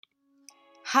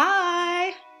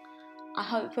Hi! I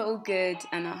hope we're all good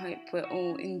and I hope we're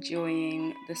all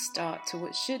enjoying the start to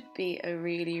what should be a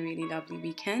really, really lovely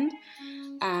weekend.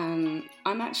 I'm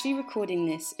actually recording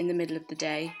this in the middle of the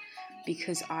day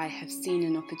because I have seen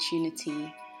an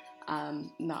opportunity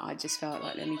that I just felt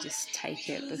like let me just take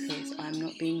it because I'm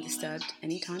not being disturbed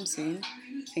anytime soon,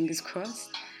 fingers crossed.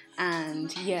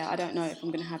 And yeah, I don't know if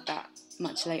I'm going to have that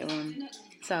much later on.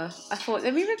 So I thought,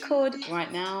 let me record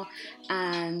right now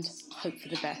and hope for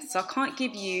the best. So I can't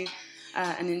give you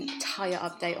an entire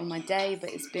update on my day,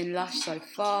 but it's been lush so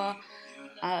far.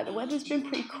 The weather's been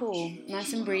pretty cool,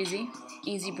 nice and breezy,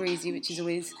 easy breezy, which is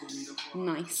always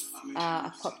nice.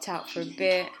 I popped out for a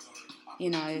bit,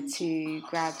 to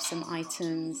grab some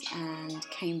items and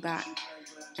came back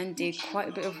and did quite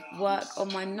a bit of work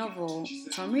on my novel.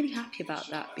 So I'm really happy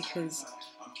about that because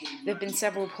there have been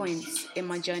several points in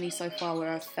my journey so far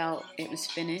where I felt it was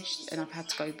finished and I've had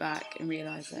to go back and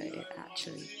realise that it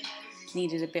actually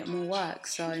needed a bit more work.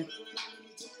 So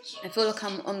I feel like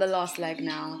I'm on the last leg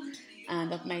now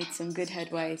and I've made some good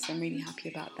headway, so I'm really happy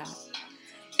about that.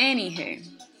 Anywho,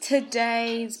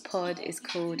 today's pod is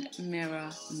called Mirror,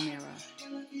 Mirror.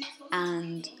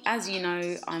 And as you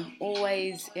know, I'm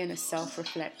always in a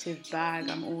self-reflective bag.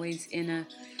 I'm always in a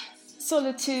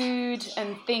solitude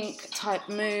and think type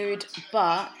mood.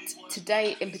 But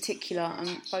today in particular,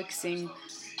 I'm focusing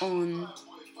on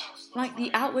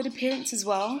the outward appearance as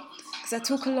well. Because I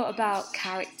talk a lot about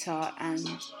character and,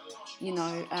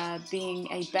 being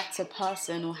a better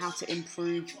person or how to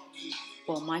improve,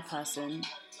 my person,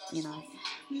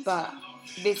 But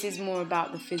this is more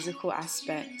about the physical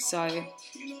aspect. So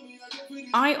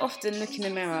I often look in the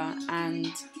mirror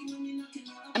and,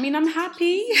 I'm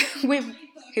happy with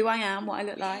who I am, what I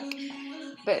look like.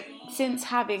 But since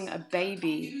having a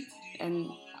baby, and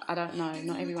I don't know,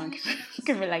 not everyone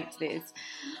can relate to this,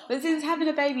 but since having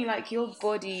a baby, your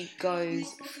body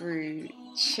goes through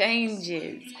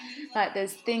changes.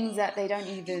 There's things that they don't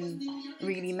even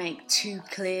really make too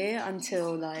clear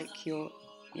until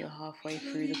you're halfway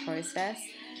through the process.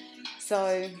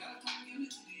 So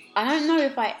I don't know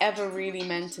if I ever really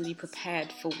mentally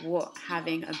prepared for what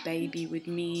having a baby would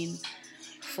mean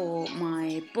for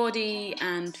my body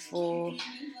and for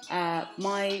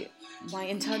my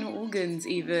internal organs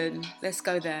even. Let's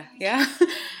go there, yeah?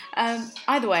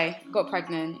 Either way, got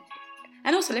pregnant.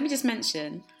 And also, let me just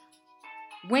mention,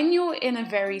 when you're in a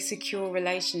very secure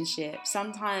relationship,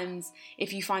 sometimes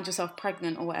if you find yourself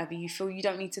pregnant or whatever, you feel you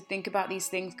don't need to think about these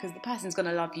things because the person's going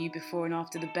to love you before and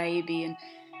after the baby and,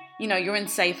 you're in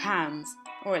safe hands.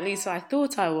 Or at least I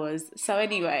thought I was. So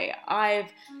anyway,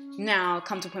 I've now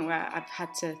come to a point where I've had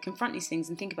to confront these things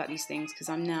and think about these things because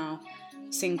I'm now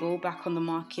single, back on the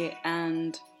market,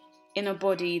 and in a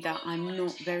body that I'm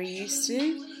not very used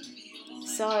to.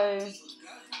 So,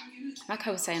 like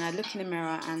I was saying, I look in the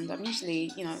mirror and I'm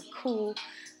usually, cool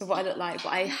with what I look like, but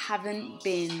I haven't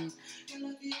been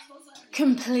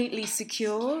completely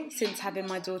secure since having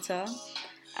my daughter.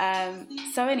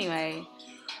 So anyway,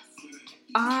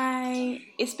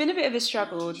 it's been a bit of a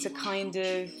struggle to kind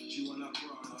of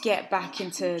get back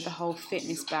into the whole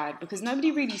fitness bag because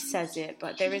nobody really says it,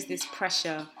 but there is this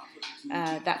pressure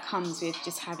that comes with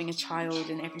just having a child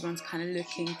and everyone's kind of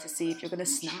looking to see if you're going to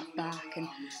snap back and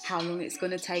how long it's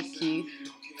going to take you.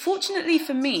 Fortunately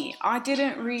for me, I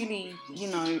didn't really,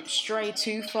 stray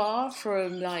too far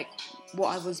from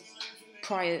what I was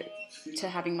prior to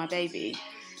having my baby,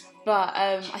 but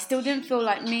I still didn't feel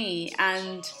like me,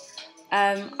 and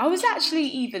I was actually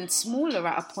even smaller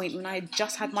at a point when I had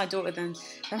just had my daughter than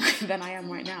I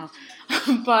am right now.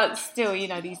 But still,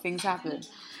 these things happen.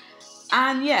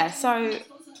 And yeah, so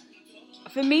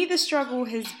for me, the struggle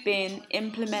has been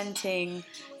implementing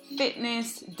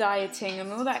fitness, dieting,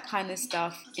 and all that kind of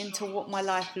stuff into what my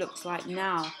life looks like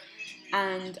now.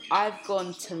 And I've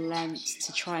gone to lengths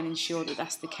to try and ensure that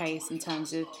that's the case in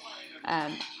terms of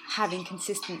having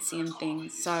consistency in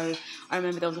things. So I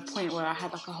remember there was a point where I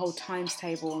had a whole times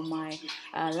table on my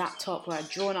laptop where I'd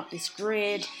drawn up this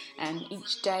grid and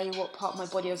each day what part of my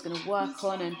body I was going to work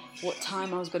on and what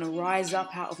time I was going to rise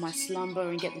up out of my slumber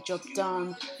and get the job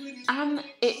done. And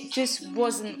it just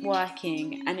wasn't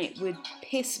working, and it would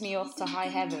piss me off to high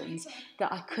heavens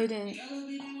that I couldn't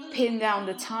pin down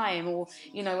the time, or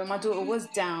when my daughter was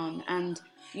down and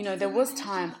there was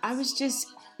time, I was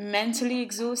just mentally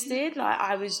exhausted.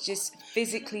 I was just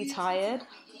physically tired.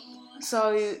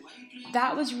 So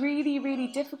that was really, really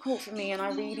difficult for me, and I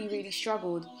really, really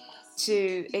struggled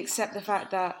to accept the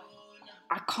fact that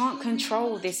I can't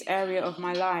control this area of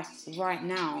my life right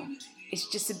now. It's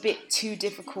just a bit too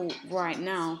difficult right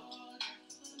now.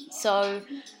 So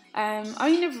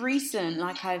only of recent,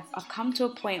 I've come to a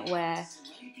point where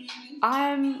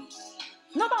I'm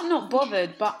not that I'm not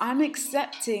bothered, but I'm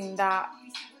accepting that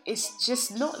it's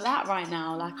just not that right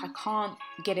now. Like, I can't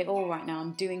get it all right now.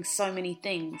 I'm doing so many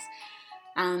things,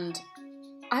 and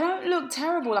I don't look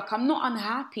terrible. Like, I'm not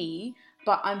unhappy,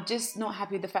 but I'm just not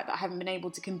happy with the fact that I haven't been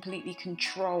able to completely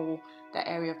control that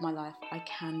area of my life. I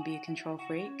can be a control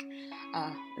freak.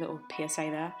 Little PSA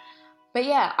there. But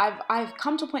yeah, I've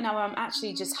come to a point now where I'm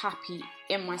actually just happy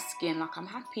in my skin. Like, I'm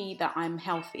happy that I'm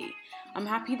healthy. I'm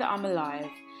happy that I'm alive.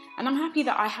 And I'm happy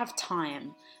that I have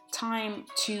time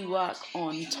to work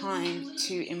on, time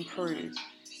to improve.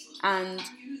 And,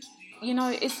 you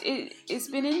know, it's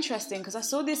been interesting because I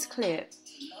saw this clip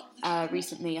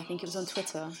recently. I think it was on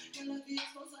Twitter.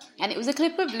 And it was a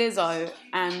clip of Lizzo.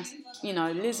 And, you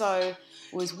know, Lizzo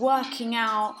was working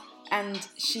out, and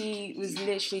she was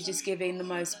literally just giving the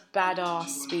most badass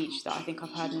speech that I think I've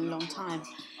heard in a long time.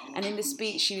 And in the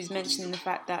speech, she was mentioning the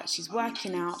fact that she's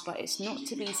working out, but it's not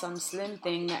to be some slim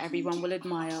thing that everyone will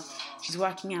admire. She's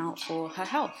working out for her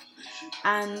health.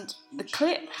 And the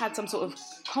clip had some sort of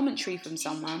commentary from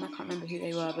someone. I can't remember who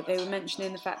they were, but they were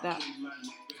mentioning the fact that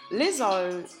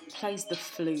Lizzo plays the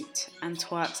flute and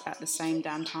twerks at the same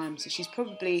damn time. So she's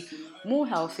probably more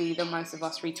healthy than most of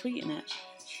us retweeting it.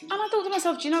 And I thought to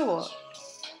myself, do you know what?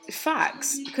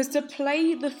 Facts. Because to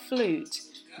play the flute,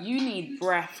 you need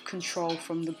breath control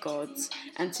from the gods.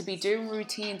 And to be doing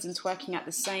routines and twerking at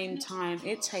the same time,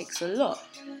 it takes a lot.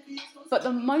 But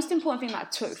the most important thing that I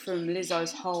took from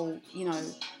Lizzo's whole, you know,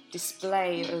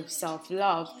 display of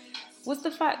self-love was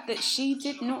the fact that she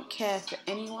did not care for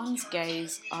anyone's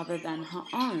gaze other than her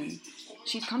own.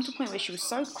 She'd come to a point where she was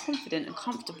so confident and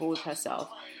comfortable with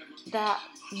herself that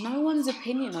no one's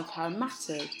opinion of her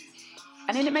mattered.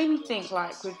 And then it made me think,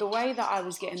 like, with the way that I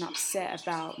was getting upset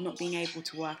about not being able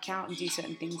to work out and do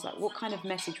certain things, like, what kind of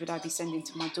message would I be sending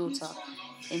to my daughter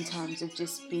in terms of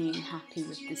just being happy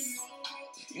with this,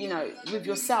 you know, with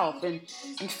yourself and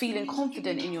feeling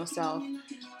confident in yourself.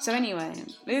 So anyway,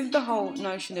 with the whole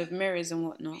notion of mirrors and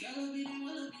whatnot,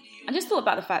 I just thought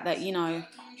about the fact that, you know,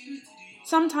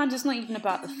 sometimes it's not even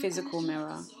about the physical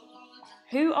mirror.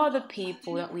 Who are the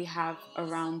people that we have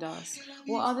around us?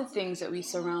 What are the things that we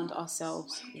surround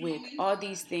ourselves with? Are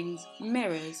these things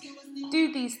mirrors?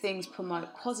 Do these things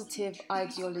promote positive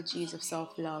ideologies of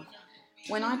self-love?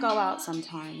 When I go out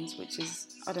sometimes, which is,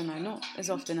 I don't know, not as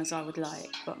often as I would like,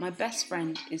 but my best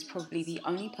friend is probably the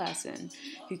only person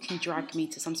who can drag me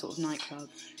to some sort of nightclub.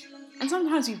 And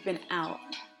sometimes we've been out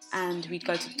and we'd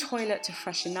go to the toilet to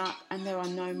freshen up and there are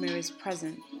no mirrors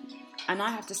present. And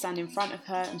I have to stand in front of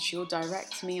her and she'll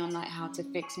direct me on like how to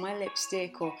fix my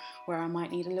lipstick or where I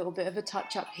might need a little bit of a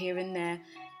touch up here and there.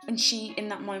 And she, in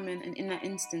that moment and in that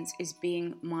instance, is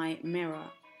being my mirror.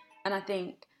 And I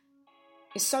think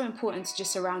it's so important to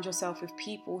just surround yourself with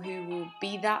people who will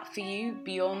be that for you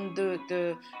beyond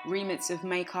the remits of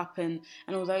makeup and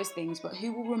all those things, but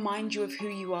who will remind you of who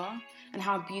you are and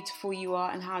how beautiful you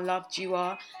are and how loved you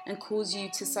are and cause you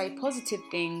to say positive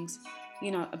things,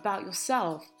 you know, about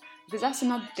yourself. Because that's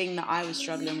another thing that I was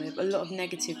struggling with, a lot of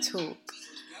negative talk.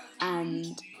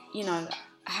 And, you know,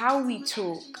 how we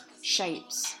talk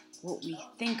shapes what we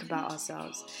think about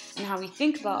ourselves. And how we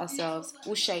think about ourselves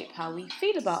will shape how we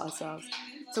feel about ourselves.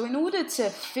 So in order to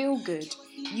feel good,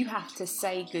 you have to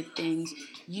say good things.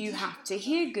 You have to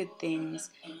hear good things.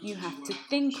 You have to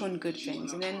think on good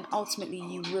things. And then ultimately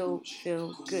you will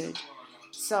feel good.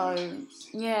 So,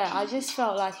 yeah, I just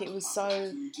felt like it was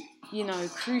so, you know,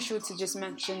 crucial to just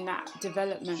mention that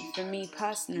development for me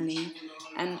personally.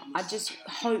 And I just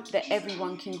hope that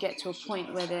everyone can get to a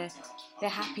point where they're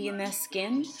happy in their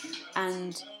skin.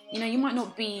 And, you know, you might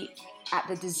not be at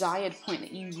the desired point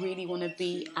that you really want to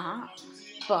be at,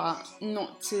 but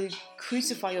not to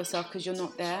crucify yourself because you're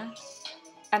not there.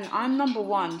 And I'm number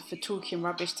one for talking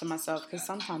rubbish to myself because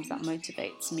sometimes that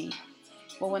motivates me.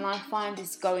 But when I find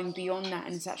it's going beyond that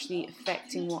and it's actually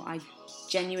affecting what I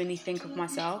genuinely think of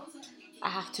myself, I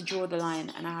have to draw the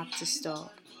line and I have to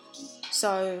stop.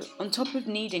 So on top of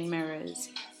needing mirrors,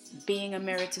 being a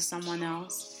mirror to someone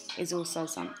else is also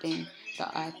something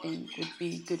that I think would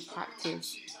be good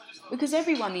practice. Because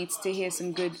everyone needs to hear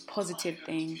some good positive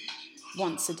thing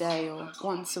once a day or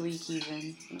once a week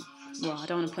even. Well, I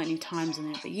don't want to put any times on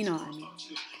it, but you know what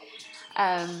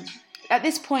I mean. At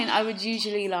this point, I would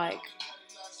usually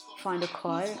find a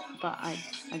quote, but I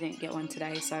didn't get one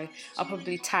today, so I'll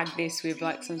probably tag this with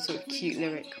like some sort of cute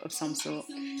lyric of some sort.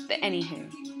 But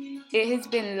anywho, it has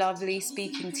been lovely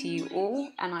speaking to you all,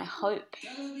 and I hope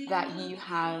that you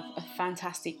have a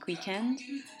fantastic weekend.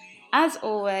 As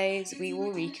always, we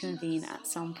will reconvene at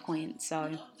some point,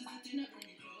 so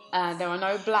There are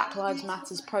no Black Lives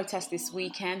Matters protests this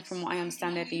weekend. From what I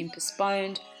understand, they're being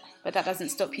postponed. But that doesn't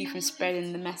stop you from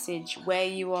spreading the message where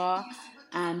you are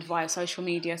and via social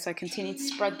media. So continue to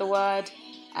spread the word.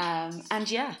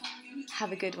 And yeah,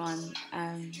 have a good one.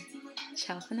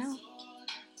 Ciao for now.